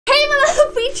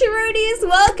Featureroonies,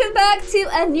 welcome back to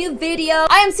a new video.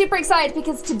 I am super excited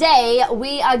because today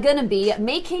we are gonna be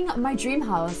making my dream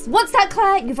house. What's that,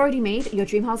 Claire? You've already made your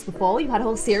dream house before. You had a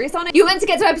whole series on it. You were meant to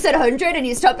get to episode 100 and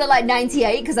you stopped at like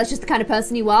 98 because that's just the kind of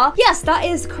person you are. Yes, that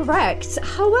is correct.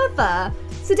 However,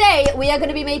 today we are going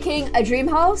to be making a dream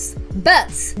house,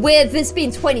 but with this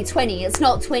being 2020, it's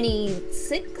not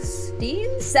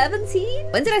 2016,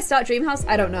 17? When did I start dream house?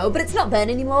 I don't know, but it's not then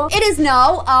anymore. It is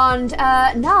now, and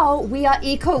now we are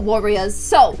eco warriors.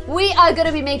 So we are going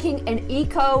to be making an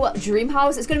eco dream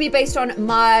house. It's going to be based on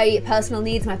my personal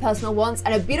needs, my personal wants,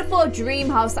 and a beautiful dream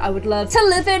house that I would love to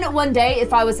live in one day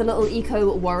if I was a little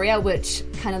eco warrior, which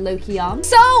kind of low-key am.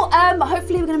 So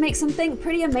hopefully we're going to make something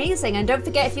pretty amazing. And don't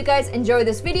forget, if you guys enjoy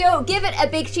this video, give it a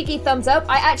big cheeky thumbs up.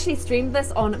 I actually streamed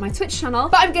this on my Twitch channel,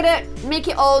 but I'm gonna make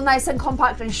it all nice and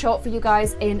compact and short for you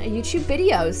guys in a YouTube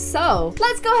video. So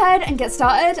let's go ahead and get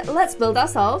started. Let's build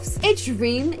ourselves a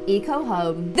dream eco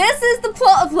home. This is the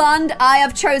plot of land I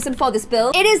have chosen for this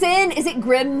build. It is in, is it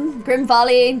Grim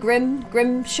Valley,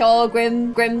 Grim Shore,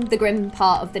 the Grim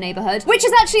part of the neighborhood, which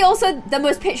is actually also the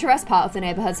most picturesque part of the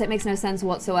neighborhood, so it makes no sense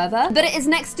whatsoever. But it is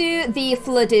next to the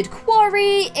flooded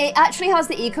quarry. It actually has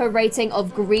the eco rating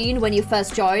of green when you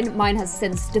first join. Mine has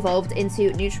since devolved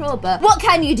into neutral, but what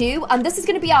can you do? And this is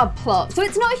going to be our plot. So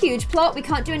it's not a huge plot. We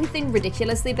can't do anything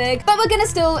ridiculously big, but we're going to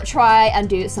still try and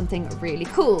do something really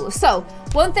cool. So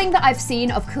one thing that I've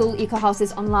seen of cool eco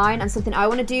houses online and something I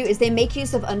want to do is they make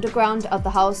use of underground of the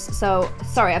house. So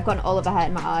sorry, I've gotten all of a hair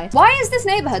in my eye. Why is this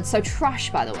neighborhood so trash,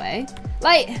 by the way?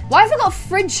 Like, why have I got a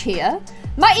fridge here?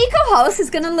 My eco house is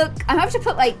gonna look, I have to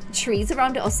put like trees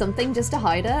around it or something just to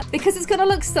hide it because it's gonna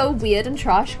look so weird and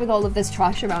trash with all of this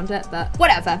trash around it, but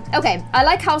whatever. Okay, I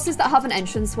like houses that have an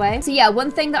entranceway. So yeah,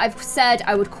 one thing that I've said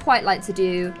I would quite like to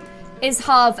do is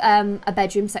have a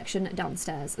bedroom section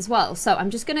downstairs as well. So I'm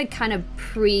just gonna kind of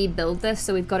pre-build this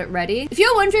so we've got it ready. If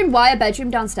you're wondering why a bedroom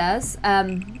downstairs,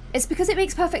 it's because it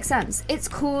makes perfect sense. It's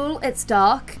cool, it's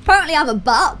dark. Apparently I'm a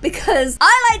bat because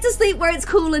I like to sleep where it's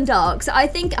cool and dark. So I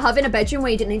think having a bedroom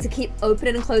where you didn't need to keep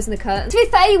opening and closing the curtains. To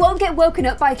be fair, you won't get woken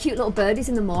up by cute little birdies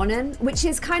in the morning, which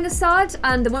is kind of sad,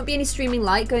 and there won't be any streaming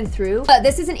light going through. But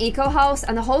this is an eco house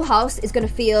and the whole house is gonna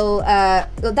feel,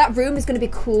 that room is gonna be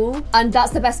cool, and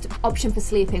that's the best option for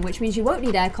sleeping, which means you won't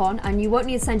need aircon and you won't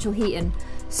need central heating.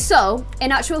 So,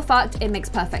 in actual fact, it makes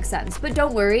perfect sense. But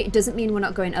don't worry, it doesn't mean we're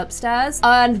not going upstairs.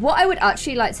 And what I would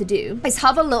actually like to do is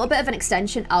have a little bit of an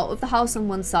extension out of the house on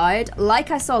one side, like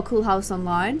I saw a cool house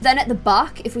online. Then at the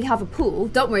back, if we have a pool,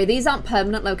 don't worry, these aren't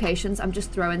permanent locations. I'm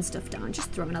just throwing stuff down,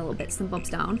 just throwing a little bits and bobs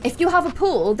down. If you have a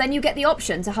pool, then you get the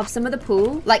option to have some of the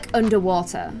pool, like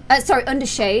underwater. Sorry, under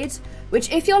shade. Which,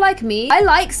 if you're like me, I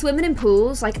like swimming in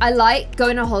pools. Like, I like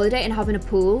going on holiday and having a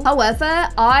pool. However,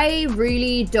 I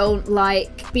really don't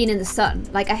like being in the sun.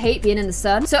 Like, I hate being in the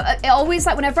sun. So it always,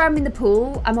 like, whenever I'm in the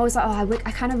pool, I'm always like, oh,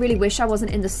 I kind of really wish I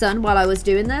wasn't in the sun while I was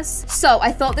doing this. So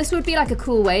I thought this would be like a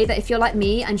cool way that if you're like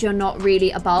me and you're not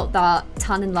really about that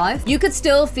tanning life, you could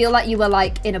still feel like you were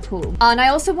like in a pool. And I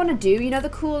also want to do, you know, the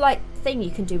cool like thing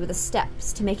you can do with the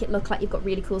steps to make it look like you've got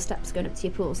really cool steps going up to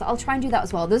your pool. So I'll try and do that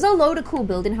as well. There's a load of cool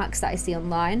building hacks that I see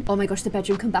online. Oh my gosh, the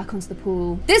bedroom come back onto the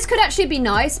pool. This could actually be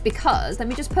nice because let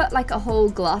me just put like a whole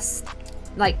glass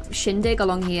like shindig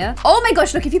along here. Oh my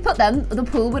gosh, look, if you put them, the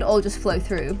pool would all just flow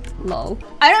through. Lol.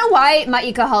 I don't know why my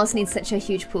eco house needs such a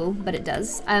huge pool, but it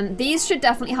does. These should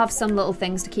definitely have some little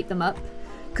things to keep them up,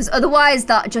 because otherwise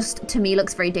that just, to me,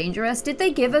 looks very dangerous. Did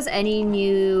they give us any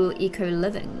new eco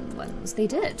living ones? They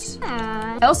did.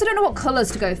 I also don't know what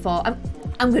colors to go for.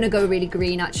 I'm gonna go really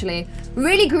green, actually.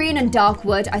 Really green and dark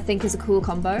wood, I think, is a cool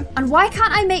combo. And why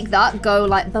can't I make that go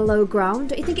like below ground?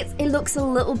 Don't you think it looks a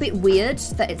little bit weird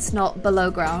that it's not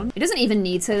below ground? It doesn't even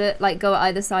need to like go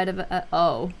either side of it.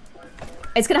 Oh.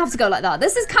 It's gonna have to go like that.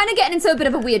 This is kind of getting into a bit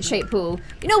of a weird shaped pool.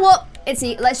 You know what?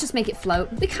 Let's just make it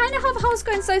float. We kind of have a house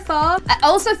going so far. I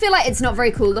also feel like it's not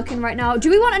very cool looking right now. Do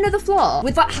we want another floor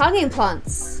with like hanging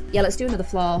plants? Yeah, let's do another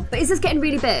floor. But is this getting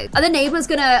really big? Are the neighbors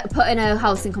gonna put in a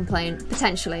housing complaint?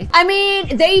 Potentially. I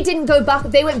mean, they didn't go back.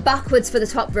 They went backwards for the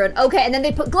top run. Okay, and then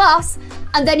they put glass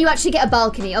and then you actually get a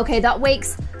balcony. Okay, that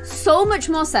makes so much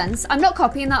more sense. I'm not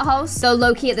copying that house. So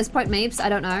low-key at this point, Mapes, I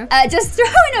don't know. Just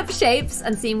throwing up shapes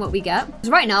and seeing what we get.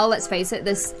 Right now, let's face it,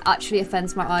 this actually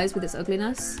offends my eyes with its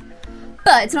ugliness.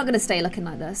 But it's not gonna stay looking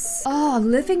like this. Oh,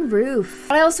 living roof.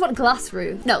 But I also want glass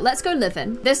roof. No, let's go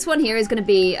living. This one here is gonna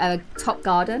be a top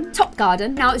garden. Top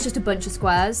garden. Now it's just a bunch of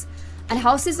squares. And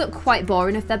houses look quite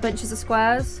boring if they're bunches of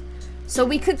squares. So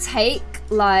we could take,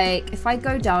 like, if I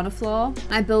go down a floor,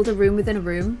 I build a room within a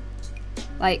room.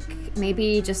 Like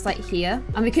maybe just like here.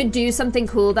 And we could do something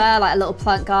cool there, like a little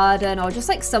plant garden or just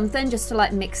like something just to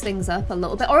like mix things up a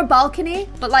little bit. Or a balcony,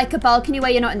 but like a balcony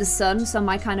where you're not in the sun. So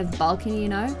my kind of balcony, you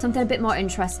know? Something a bit more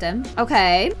interesting.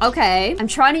 Okay, okay. I'm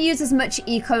trying to use as much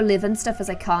eco-living stuff as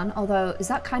I can. Although, is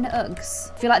that kind of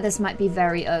Uggs? I feel like this might be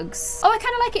very Uggs. Oh, I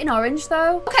kind of like it in orange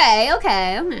though. Okay,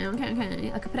 okay, okay, okay,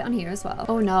 okay. I could put it on here as well.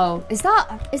 Oh no, is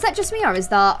that just me or is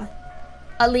that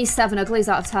at least 7 uglies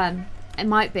out of 10? It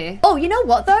might be. Oh, you know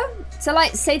what though? So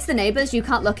like say to the neighbors, you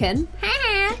can't look in.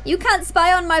 You can't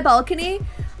spy on my balcony.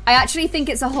 I actually think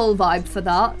it's a whole vibe for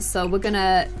that. So we're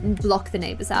gonna block the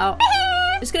neighbors out.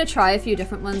 Just gonna try a few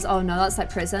different ones. Oh no, that's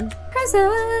like prison.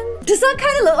 Prison. Does that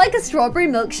kind of look like a strawberry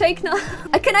milkshake now?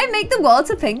 Can I make the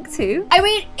water pink too? I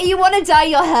mean, you want to dye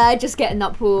your hair, just get in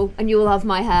that pool and you will have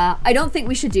my hair. I don't think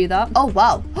we should do that. Oh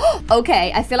wow.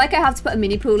 Okay, I feel like I have to put a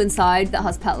mini pool inside that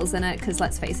has petals in it because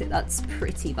let's face it, that's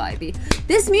pretty vibey.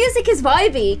 This music is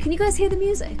vibey. Can you guys hear the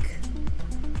music?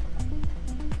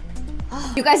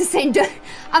 You guys are saying,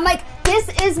 I'm like, this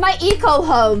is my eco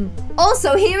home.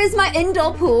 Also, here is my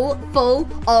indoor pool full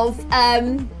of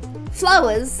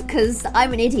flowers because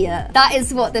I'm an idiot. That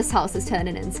is what this house is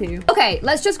turning into. Okay,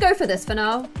 let's just go for this for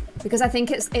now because I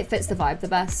think it fits the vibe the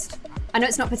best. I know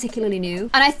it's not particularly new.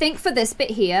 And I think for this bit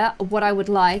here, what I would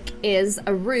like is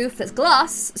a roof that's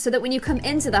glass so that when you come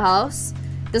into the house,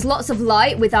 there's lots of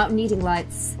light without needing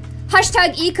lights.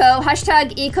 Hashtag eco,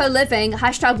 hashtag eco living,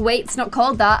 hashtag wait, it's not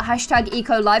called that, hashtag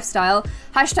eco lifestyle,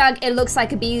 hashtag it looks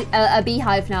like a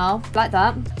beehive now, like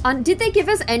that. And did they give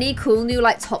us any cool new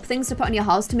like top things to put on your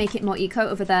house to make it more eco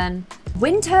other than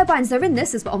wind turbines? They're in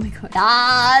this as well. Oh my god.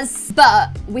 Yes!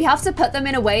 But we have to put them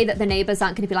in a way that the neighbors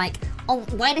aren't going to be like, oh,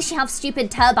 why does she have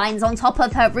stupid turbines on top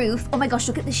of her roof? Oh my gosh,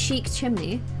 look at the chic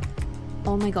chimney.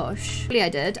 Oh my gosh. Really, I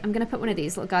did. I'm going to put one of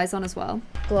these little guys on as well.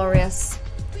 Glorious.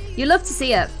 You love to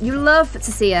see it. You love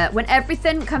to see it. When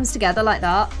everything comes together like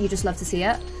that, you just love to see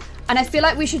it. And I feel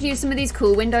like we should use some of these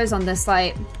cool windows on this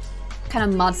like kind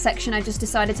of mud section I just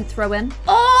decided to throw in.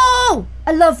 Oh,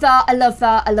 I love that. I love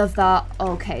that. I love that.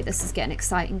 Okay, this is getting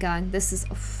exciting, gang. This is,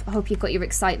 I hope you've got your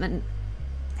excitement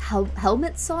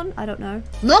helmets on. I don't know.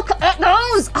 Look at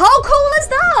those. How cool is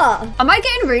that? Am I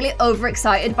getting really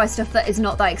overexcited by stuff that is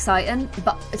not that exciting?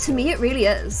 But to me, it really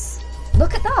is.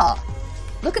 Look at that.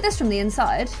 Look at this from the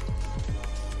inside.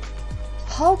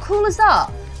 How cool is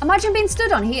that? Imagine being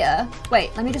stood on here.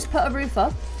 Wait, let me just put a roof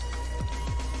up.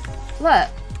 Look.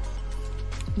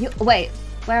 Wait,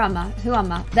 where am I? Who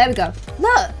am I? There we go.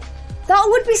 Look, that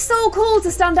would be so cool to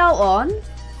stand out on.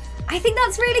 I think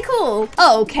that's really cool.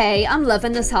 Oh, okay, I'm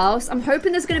loving this house. I'm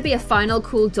hoping there's gonna be a final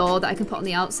cool door that I can put on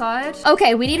the outside.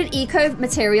 Okay, we need an eco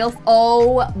material.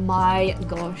 Oh my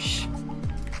gosh.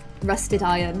 Rusted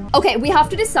iron. Okay, we have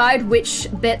to decide which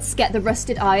bits get the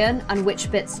rusted iron and which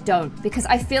bits don't, because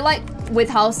I feel like with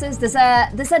houses there's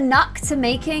a knack to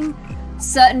making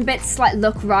certain bits like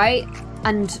look right,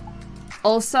 and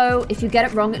also if you get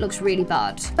it wrong it looks really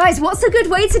bad. Guys, what's a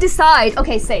good way to decide?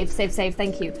 Okay, save,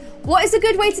 thank you. What is a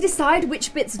good way to decide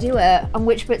which bits do it and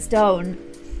which bits don't?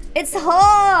 It's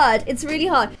hard. It's really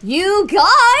hard. You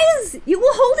guys, you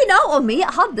were holding out on me. I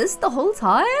had this the whole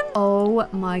time. Oh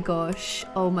my gosh.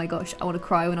 Oh my gosh. I want to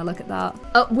cry when I look at that.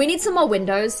 Oh, we need some more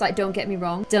windows. Like, don't get me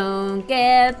wrong. Don't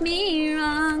get me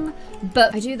wrong.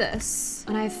 But I do this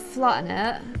and I flatten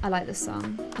it. I like this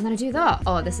song. And then I do that.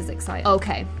 Oh, this is exciting.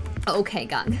 Okay. Okay,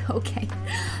 gang. Okay.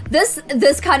 This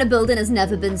kind of building has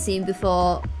never been seen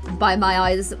before by my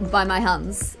eyes, by my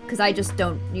hands, because I just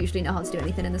don't usually know how to do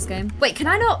anything in this game. Wait, can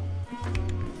I not?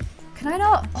 Can I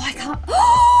not? Oh, I can't.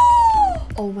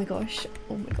 Oh my gosh.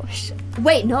 Oh my gosh.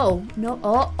 Wait, no. No.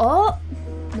 Oh.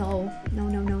 No.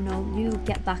 No. You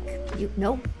get back. You.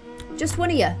 No. Just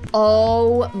one of you.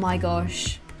 Oh my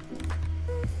gosh.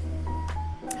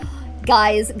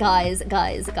 Guys, why is it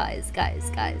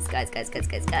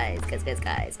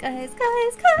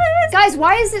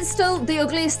still the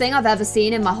ugliest thing I've ever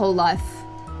seen in my whole life?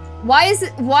 Why is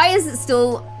it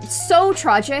still so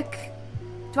tragic?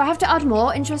 Do I have to add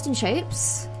more interesting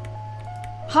shapes?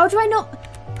 How do I not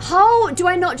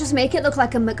just make it look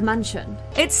like a McMansion?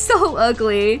 It's so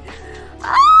ugly.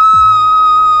 Ah!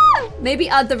 Maybe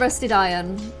add the rusted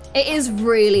iron. It is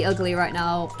really ugly right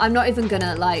now. I'm not even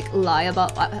gonna like lie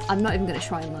about, I'm not even gonna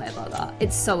try and lie about that.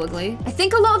 It's so ugly. I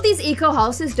think a lot of these eco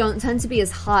houses don't tend to be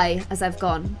as high as I've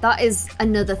gone. That is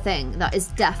another thing that is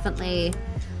definitely,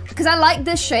 because I like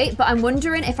this shape, but I'm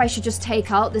wondering if I should just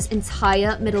take out this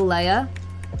entire middle layer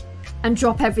and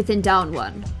drop everything down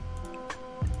one.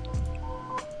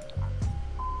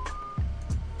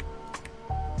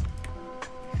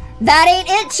 That ain't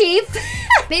it, chief.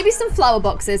 Maybe some flower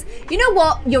boxes. You know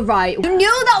what? You're right. You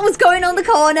knew that was going on the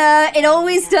corner. It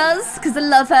always does, because I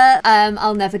love her.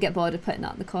 I'll never get bored of putting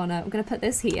that in the corner. I'm gonna put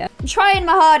this here. I'm trying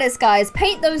my hardest, guys.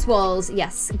 Paint those walls.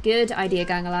 Yes, good idea,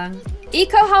 gang-a-lang.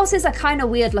 Eco houses are kind of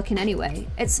weird looking anyway.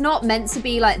 It's not meant to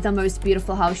be like the most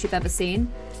beautiful house you've ever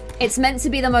seen. It's meant to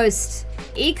be the most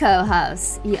eco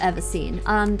house you ever seen.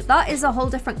 And that is a whole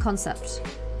different concept.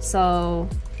 So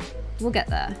we'll get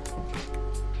there.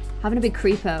 Having a big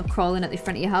creeper crawling at the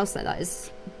front of your house like that is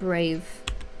brave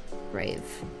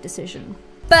decision.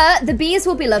 But the bees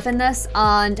will be loving this,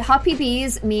 and happy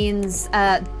bees means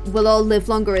we'll all live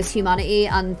longer as humanity,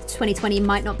 and 2020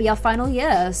 might not be our final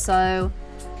year, so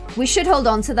we should hold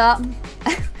on to that.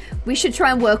 We should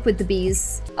try and work with the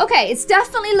bees. Okay, it's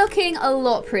definitely looking a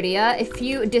lot prettier. If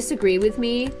you disagree with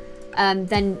me,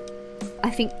 then I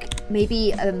think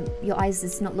maybe your eyes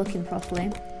is not looking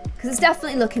properly. Because it's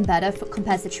definitely looking better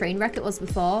compared to the train wreck it was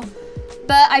before.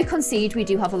 But I concede we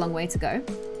do have a long way to go.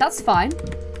 That's fine.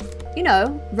 You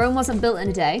know, Rome wasn't built in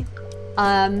a day.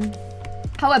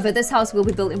 However, this house will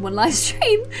be built in one live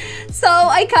stream. So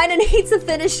I kind of need to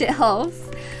finish it off.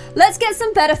 Let's get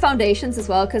some better foundations as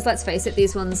well, because let's face it,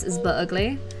 these ones is but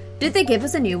ugly. Did they give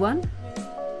us a new one?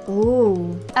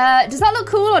 Oh. Does that look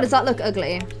cool or does that look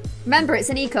ugly? Remember, it's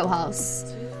an eco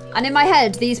house. And in my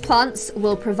head, these plants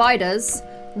will provide us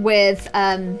with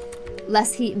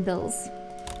less heat and bills.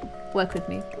 Work with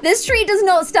me. This tree does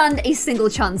not stand a single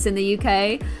chance in the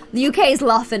UK. The UK is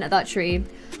laughing at that tree.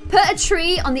 Put a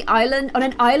tree on the island, on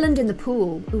an island in the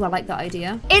pool. Ooh, I like that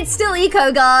idea. It's still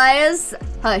eco, guys.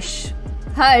 Hush.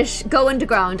 Hush. Go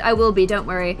underground. I will be, don't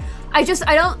worry.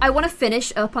 I want to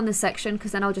finish up on this section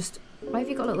because then I'll just... Why have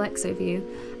you got a little X over you?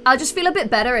 I'll just feel a bit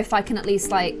better if I can at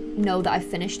least, like, know that I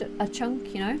finished a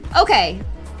chunk, you know? Okay.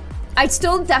 I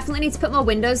still definitely need to put more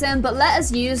windows in, but let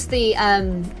us use the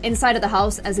inside of the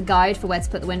house as a guide for where to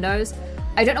put the windows.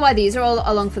 I don't know why these are all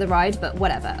along for the ride, but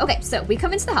whatever. Okay, so we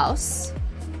come into the house.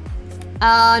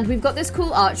 And we've got this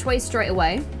cool archway straight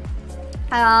away.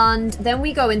 And then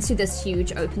we go into this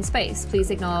huge open space. Please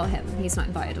ignore him. He's not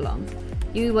invited along.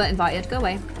 You were invited. Go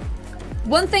away.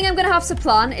 One thing I'm going to have to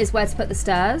plan is where to put the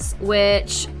stairs,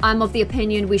 which I'm of the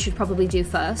opinion we should probably do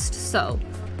first. So,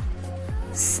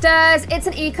 stairs. It's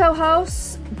an eco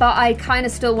house, but I kind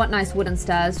of still want nice wooden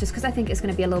stairs just because I think it's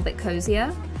going to be a little bit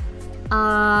cozier.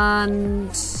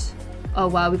 And... oh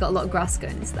wow, we got a lot of grass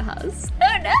going into the house.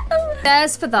 Oh no!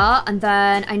 Stairs for that, and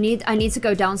then I need to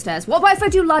go downstairs. What about if I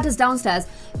do ladders downstairs?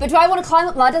 But do I want to climb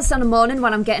up ladders in the morning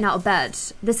when I'm getting out of bed?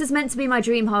 This is meant to be my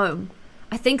dream home.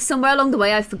 I think somewhere along the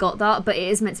way I forgot that, but it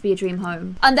is meant to be a dream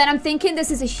home. And then I'm thinking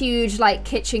this is a huge, like,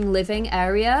 kitchen living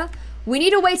area. We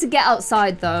need a way to get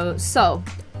outside though, so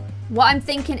what I'm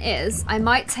thinking is I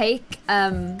might take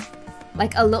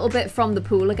like a little bit from the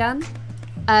pool again,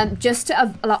 just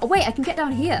to oh wait, I can get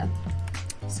down here.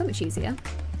 So much easier.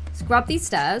 Let's grab these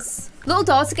stairs. Little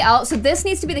door to get out. So this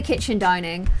needs to be the kitchen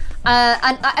dining.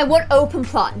 And I want open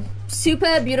plan.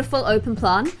 Super beautiful open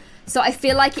plan. So I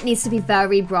feel like it needs to be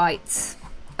very bright.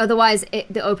 Otherwise,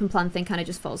 the open plan thing kind of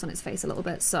just falls on its face a little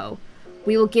bit. So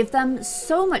we will give them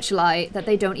so much light that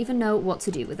they don't even know what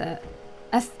to do with it.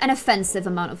 An offensive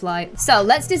amount of light. So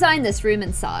let's design this room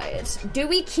inside. Do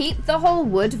we keep the whole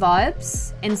wood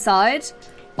vibes inside?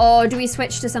 Or do we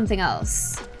switch to something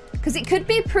else? Because it could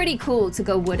be pretty cool to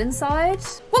go wood inside.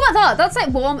 What about that? That's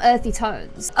like warm, earthy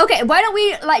tones. Okay, why don't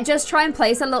we like just try and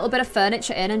place a little bit of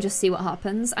furniture in and just see what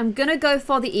happens. I'm gonna go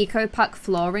for the Eco Pack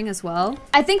flooring as well.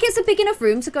 I think it's a big enough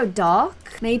room to go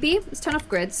dark, maybe. Let's turn off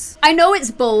grids. I know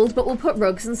it's bold, but we'll put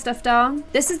rugs and stuff down.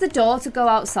 This is the door to go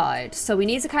outside. So we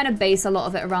need to kind of base a lot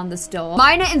of it around this door.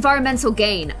 Minor environmental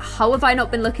gain. How have I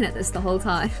not been looking at this the whole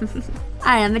time?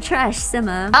 I am a trash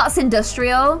simmer. That's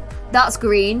industrial. That's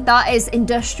green. That is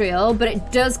industrial, but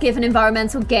it does give an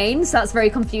environmental gain, so that's very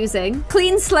confusing.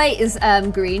 Clean slate is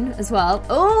green as well.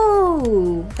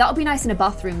 Oh, that would be nice in a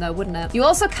bathroom though, wouldn't it? You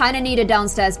also kind of need a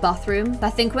downstairs bathroom. I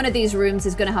think one of these rooms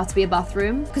is going to have to be a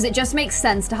bathroom because it just makes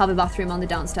sense to have a bathroom on the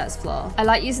downstairs floor. I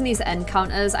like using these end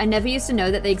counters. I never used to know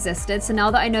that they existed, so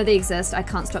now that I know they exist, I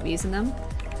can't stop using them.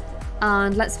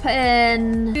 And let's put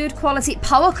in food quality,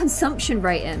 power consumption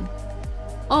rating.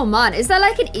 Oh man, is there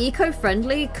like an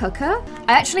eco-friendly cooker?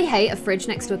 I actually hate a fridge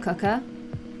next to a cooker,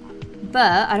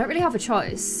 but I don't really have a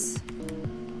choice.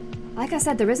 Like I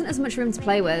said, there isn't as much room to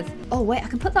play with. Oh wait, I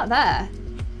can put that there.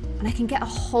 And I can get a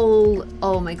whole,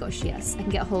 oh my gosh, yes. I can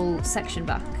get a whole section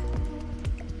back.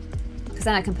 Because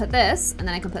then I can put this, and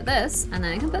then I can put this, and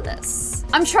then I can put this.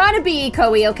 I'm trying to be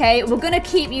eco-y, okay? We're gonna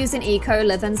keep using eco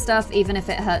living stuff, even if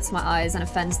it hurts my eyes and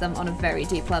offends them on a very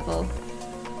deep level.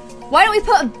 Why don't we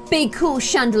put a big cool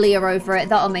chandelier over it?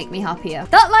 That'll make me happier.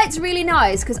 That light's really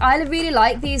nice because I really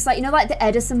like these, like, you know, like the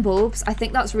Edison bulbs. I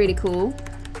think that's really cool.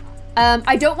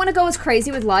 I don't want to go as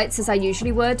crazy with lights as I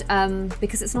usually would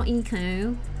because it's not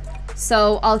eco.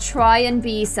 So I'll try and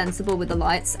be sensible with the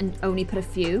lights and only put a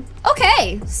few.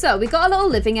 Okay, so we got a little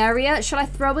living area. Shall I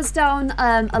throw us down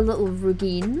a little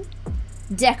routine?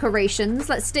 Decorations.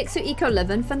 Let's stick to eco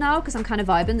living for now because I'm kind of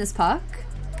vibing this park.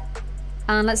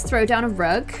 And let's throw down a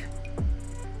rug.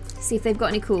 See if they've got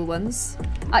any cool ones.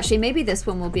 Actually, maybe this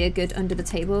one will be a good under the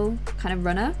table kind of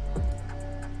runner.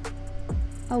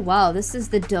 Oh wow, this is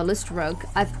the dullest rug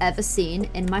I've ever seen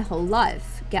in my whole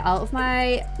life. Get out of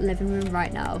my living room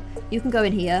right now. You can go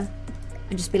in here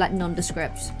and just be like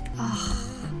nondescript. Oh,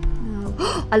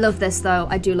 no. I love this though.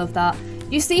 I do love that.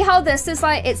 You see how this is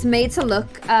like, it's made to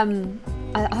look, I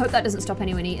hope that doesn't stop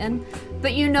anyone eating.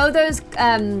 But you know those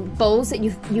bowls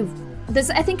that there's,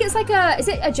 I think it's like is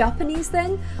it a Japanese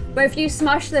thing? Where if you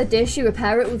smash the dish, you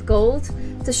repair it with gold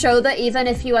to show that even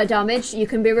if you are damaged, you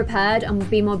can be repaired and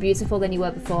be more beautiful than you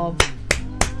were before.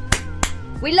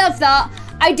 We love that.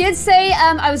 I did say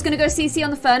I was going to go CC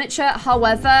on the furniture.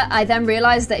 However, I then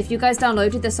realized that if you guys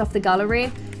downloaded this off the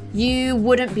gallery, you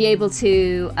wouldn't be able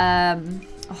to... oh,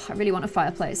 I really want a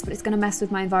fireplace, but it's going to mess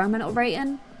with my environmental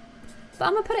rating. But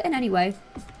I'm going to put it in anyway.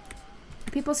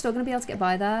 Are people still going to be able to get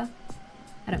by there?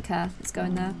 I don't care. It's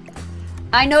going there.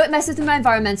 I know it messes with my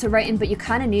environmental rating, but you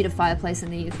kind of need a fireplace in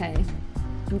the UK.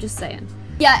 I'm just saying.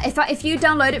 Yeah, if you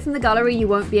download it from the gallery, you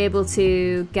won't be able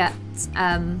to get...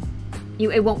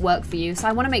 it won't work for you, so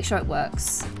I want to make sure it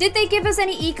works. Did they give us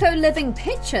any eco-living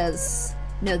pictures?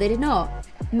 No, they did not.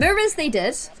 Mirrors, they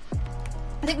did.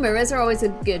 I think mirrors are always a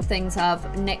good thing to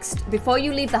have next. Before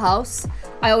you leave the house,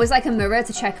 I always like a mirror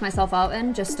to check myself out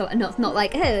in, just to, not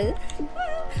like,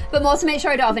 but more to make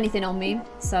sure I don't have anything on me.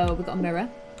 So we've got a mirror.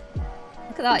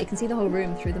 Look at that, you can see the whole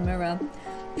room through the mirror.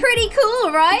 Pretty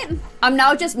cool, right? I'm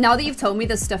now that you've told me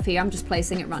there's stuff here, I'm just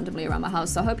placing it randomly around my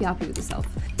house, so I hope you're happy with yourself.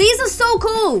 These are so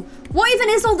cool! What even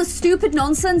is all the stupid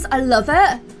nonsense? I love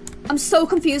it. I'm so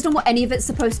confused on what any of it's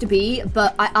supposed to be,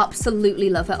 but I absolutely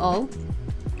love it all.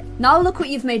 Now look what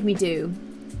you've made me do.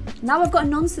 Now I've got a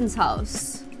nonsense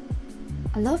house.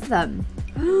 I love them.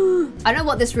 I don't know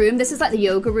what this is like the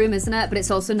yoga room, isn't it? But it's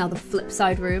also now the flip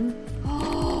side room.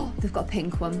 Oh, they've got a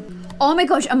pink one. Oh my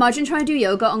gosh, imagine trying to do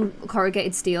yoga on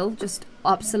corrugated steel. Just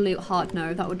absolute hard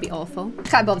no, that would be awful.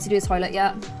 Can't bother to do a toilet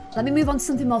yet. Let me move on to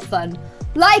something more fun.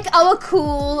 Like our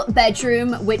cool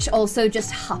bedroom, which also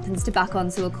just happens to back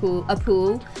onto a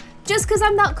pool. Just because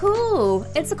I'm that cool.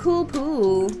 It's a cool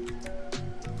pool.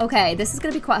 Okay, this is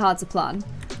gonna be quite hard to plan.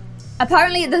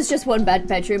 Apparently there's just one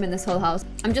bedroom in this whole house.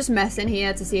 I'm just messing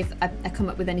here to see if I come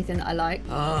up with anything that I like.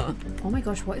 Oh my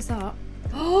gosh, what is that?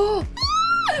 Oh!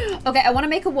 Okay, I want to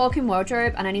make a walk-in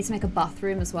wardrobe and I need to make a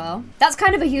bathroom as well. That's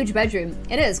kind of a huge bedroom.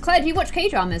 It is. Claire, do you watch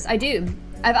K-dramas? I do.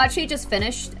 I've actually just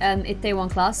finished Day 1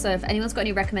 class, so if anyone's got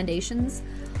any recommendations,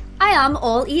 I am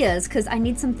all ears because I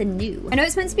need something new. I know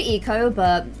it's meant to be eco,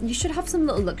 but you should have some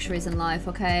little luxuries in life,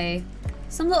 okay?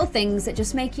 Some little things that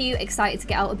just make you excited to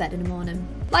get out of bed in the morning.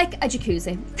 Like a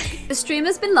jacuzzi. The stream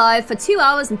has been live for 2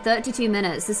 hours and 32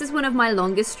 minutes. This is one of my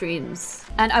longest streams.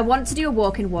 And I want to do a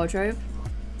walk-in wardrobe.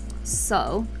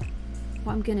 So,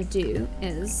 what I'm gonna do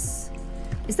is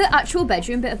the actual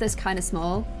bedroom bit of this kind of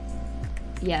small?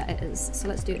 Yeah, it is. So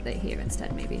let's do it here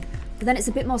instead, maybe. But then it's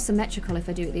a bit more symmetrical if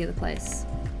I do it the other place.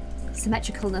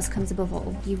 Symmetricalness comes above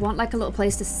all. You want like a little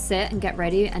place to sit and get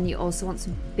ready, and you also want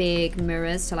some big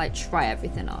mirrors to like try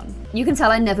everything on. You can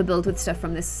tell I never build with stuff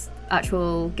from this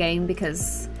actual game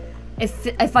because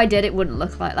if I did, it wouldn't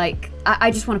look like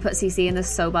I just want to put CC in this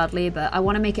so badly, but I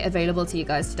want to make it available to you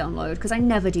guys to download because I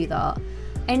never do that.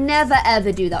 I never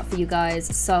ever do that for you guys,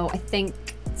 so I think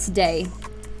today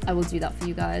I will do that for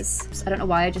you guys. I don't know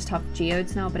why I just have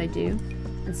geodes now, but I do.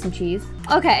 And some cheese.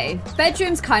 Okay,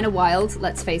 bedroom's kind of wild,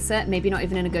 let's face it. Maybe not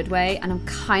even in a good way, and I'm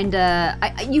kind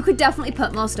of... you could definitely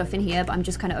put more stuff in here, but I'm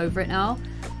just kind of over it now.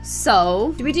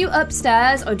 So, do we do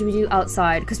upstairs or do we do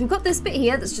outside? Because we've got this bit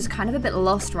here that's just kind of a bit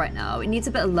lost right now. It needs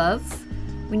a bit of love.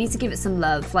 We need to give it some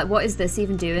love. Like, what is this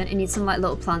even doing? It needs some like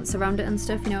little plants around it and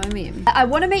stuff, you know what I mean? I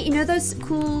want to make, you know those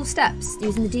cool steps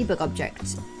using the debug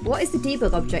object? What is the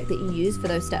debug object that you use for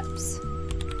those steps?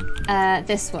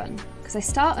 This one. Because I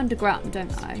start underground,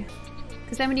 don't I?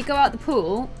 Because then when you go out the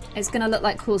pool, it's gonna look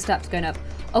like cool steps going up.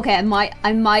 Okay, I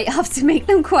might have to make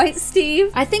them quite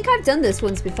steep. I think I've done this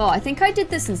once before. I think I did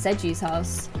this in Seji's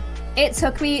house. It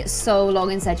took me so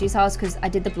long in Seji's house because I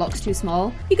did the blocks too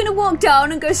small. You're gonna walk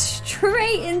down and go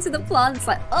straight into the plants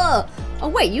like, oh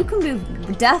wait, you can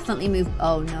move, definitely move.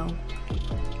 Oh no.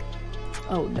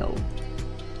 Oh no.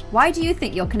 Why do you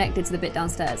think you're connected to the bit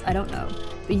downstairs? I don't know.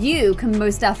 But you can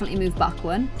most definitely move back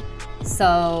one.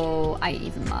 So I ain't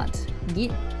even mad.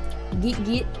 Git.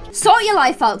 Sort your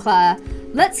life out, Claire.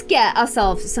 Let's get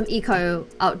ourselves some eco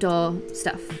outdoor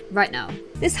stuff right now.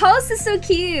 This house is so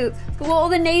cute. But what all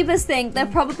the neighbors think, they're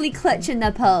probably clutching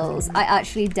their pearls. I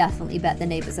actually definitely bet the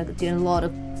neighbors are doing a lot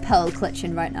of pearl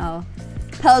clutching right now.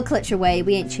 Pearl clutch away,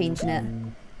 we ain't changing it.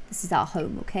 This is our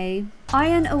home, okay?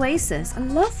 Iron Oasis, I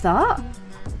love that.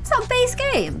 It's that base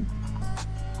game.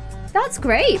 That's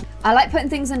great. I like putting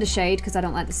things under shade because I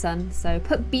don't like the sun. So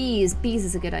put bees. Bees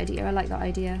is a good idea. I like that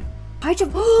idea.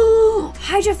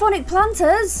 Hydroponic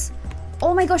planters.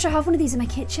 Oh my gosh, I have one of these in my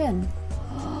kitchen.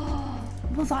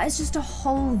 Well, that is just a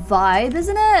whole vibe,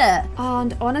 isn't it?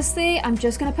 And honestly, I'm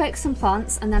just gonna pick some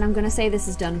plants and then I'm gonna say this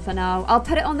is done for now. I'll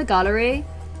put it on the gallery.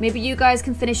 Maybe you guys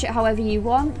can finish it however you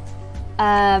want.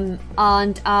 And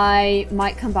I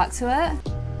might come back to it.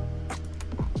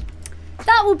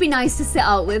 That would be nice to sit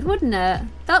out with, wouldn't it?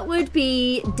 That would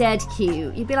be dead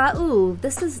cute. You'd be like, ooh,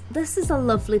 this is a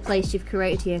lovely place you've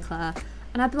created here, Claire.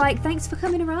 And I'd be like, thanks for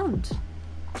coming around.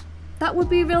 That would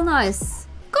be real nice.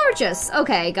 Gorgeous.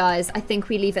 Okay, guys, I think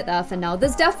we leave it there for now.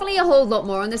 There's definitely a whole lot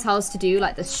more on this house to do,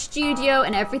 like the studio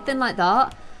and everything like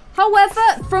that. However,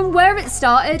 from where it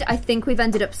started, I think we've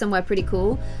ended up somewhere pretty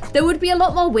cool. There would be a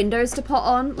lot more windows to put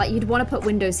on. Like, you'd want to put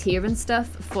windows here and stuff,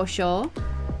 for sure.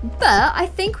 But I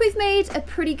think we've made a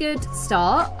pretty good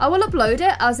start. I will upload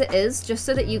it as it is, just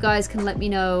so that you guys can let me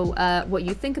know what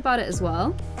you think about it as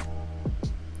well.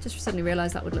 Just suddenly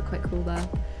realised that would look quite cool there.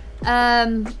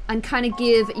 And kind of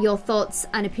give your thoughts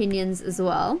and opinions as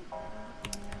well.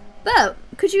 But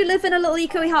could you live in a little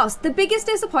eco-y house? The biggest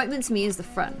disappointment to me is the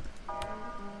front.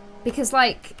 Because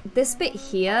like this bit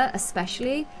here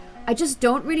especially, I just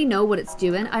don't really know what it's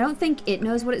doing. I don't think it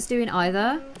knows what it's doing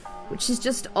either, which is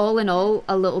just all in all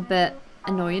a little bit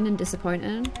annoying and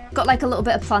disappointing. Got like a little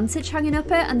bit of plantage hanging up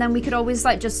it, and then we could always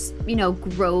like just, you know,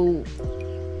 grow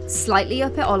slightly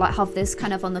up it, or like have this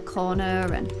kind of on the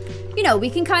corner, and you know,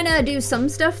 we can kind of do some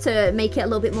stuff to make it a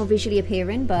little bit more visually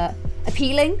appealing. But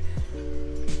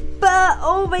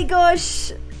oh my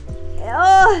gosh,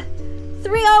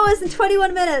 3 hours and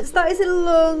 21 minutes. That is a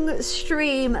long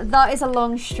stream. That is a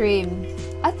long stream.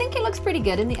 I think it looks pretty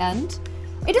good in the end.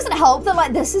 It doesn't help that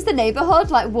like this is the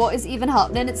neighborhood. Like, what is even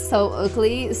happening? It's so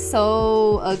ugly,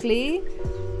 so ugly.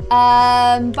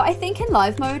 But I think in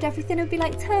live mode, everything would be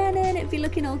like turning. It'd be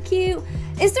looking all cute.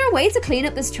 Is there a way to clean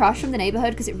up this trash from the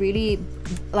neighborhood? Because it really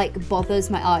like bothers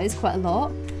my eyes quite a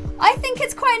lot. I think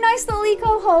it's quite a nice little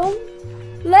eco home.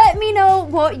 Let me know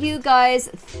what you guys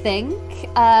think.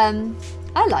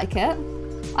 I like it.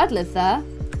 I'd live there.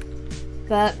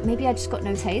 But maybe I just got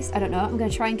no taste. I don't know. I'm going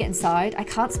to try and get inside. I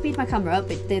can't speed my camera up,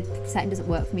 but the setting doesn't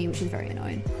work for me, which is very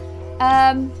annoying.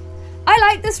 I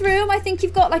like this room. I think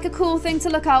you've got like a cool thing to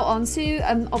look out onto.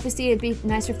 Obviously, it'd be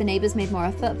nicer if the neighbors made more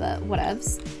effort, but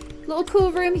whatevs. Little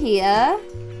cool room here.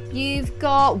 You've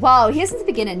got... Wow, here's since the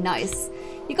beginning. Nice.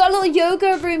 You've got a little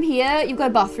yoga room here. You've got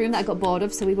a bathroom that I got bored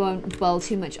of, so we won't dwell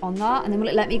too much on that. And then will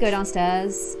it let me go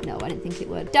downstairs? No, I didn't think it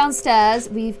would. Downstairs,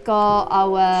 we've got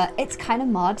our... It's kind of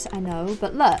mud, I know,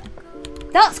 but look.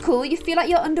 That's cool. You feel like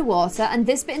you're underwater, and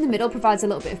this bit in the middle provides a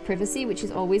little bit of privacy, which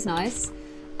is always nice.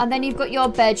 And then you've got your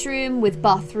bedroom with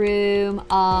bathroom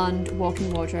and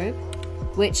walk-in wardrobe,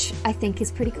 which I think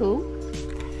is pretty cool.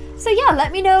 So yeah,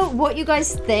 let me know what you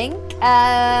guys think.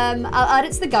 I'll add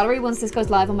it to the gallery once this goes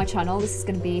live on my channel. This is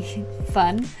going to be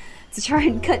fun to try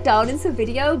and cut down into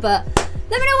video, but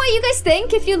let me know what you guys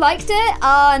think if you liked it.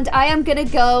 And I am going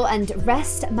to go and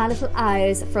rest my little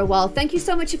eyes for a while. Thank you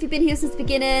so much if you've been here since the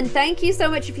beginning. Thank you so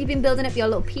much if you've been building up your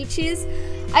little peaches.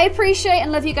 I appreciate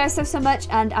and love you guys so much,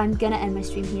 and I'm going to end my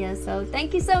stream here. So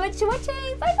thank you so much for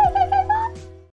watching. Bye, bye, bye.